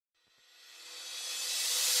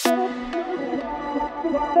Oh,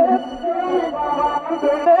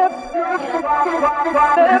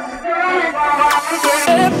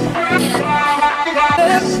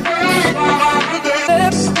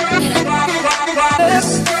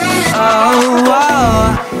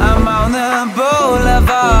 I'm on the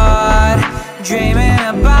boulevard, dreaming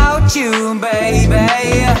about you,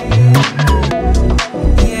 baby.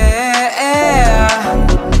 Yeah,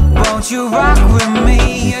 won't you rock with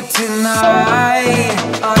me tonight?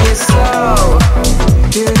 Oh, you're so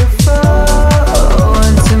beautiful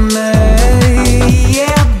to me,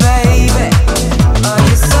 yeah, baby. Oh,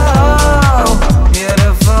 you're so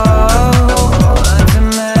beautiful to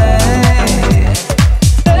me.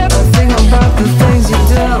 Think about the things you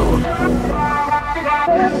do.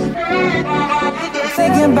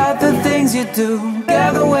 Thinking about the things you do.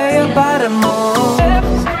 Get the way your body moves.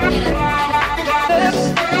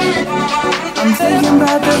 I'm thinking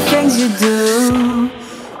about the things you do.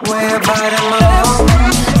 Way your body moves.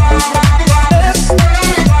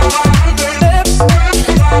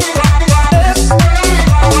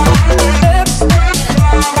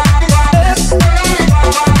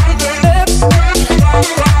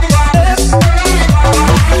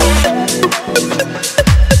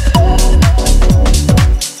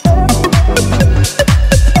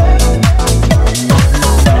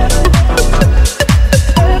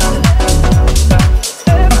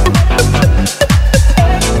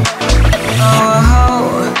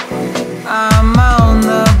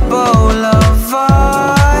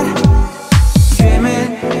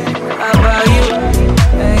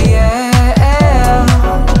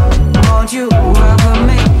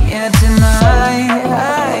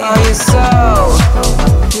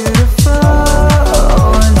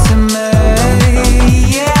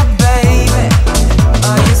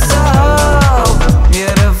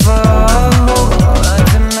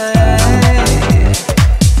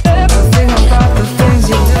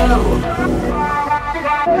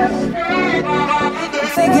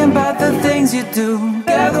 Thinking about the things you do,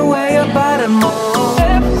 get the way your body moves.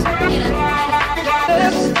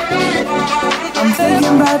 I'm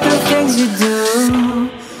thinking about the things you do,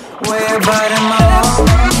 way your body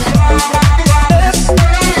moves.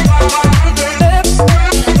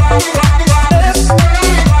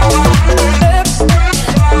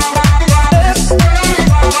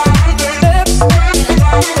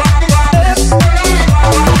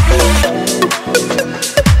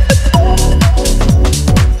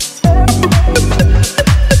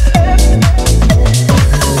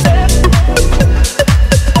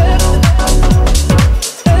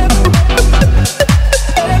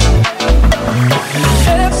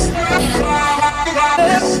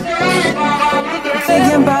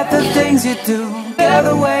 Thinking about the things you do, yeah,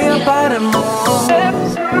 the way your body moves.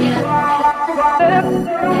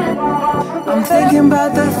 I'm thinking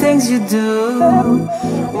about the things you do,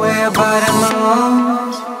 way your body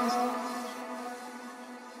moves.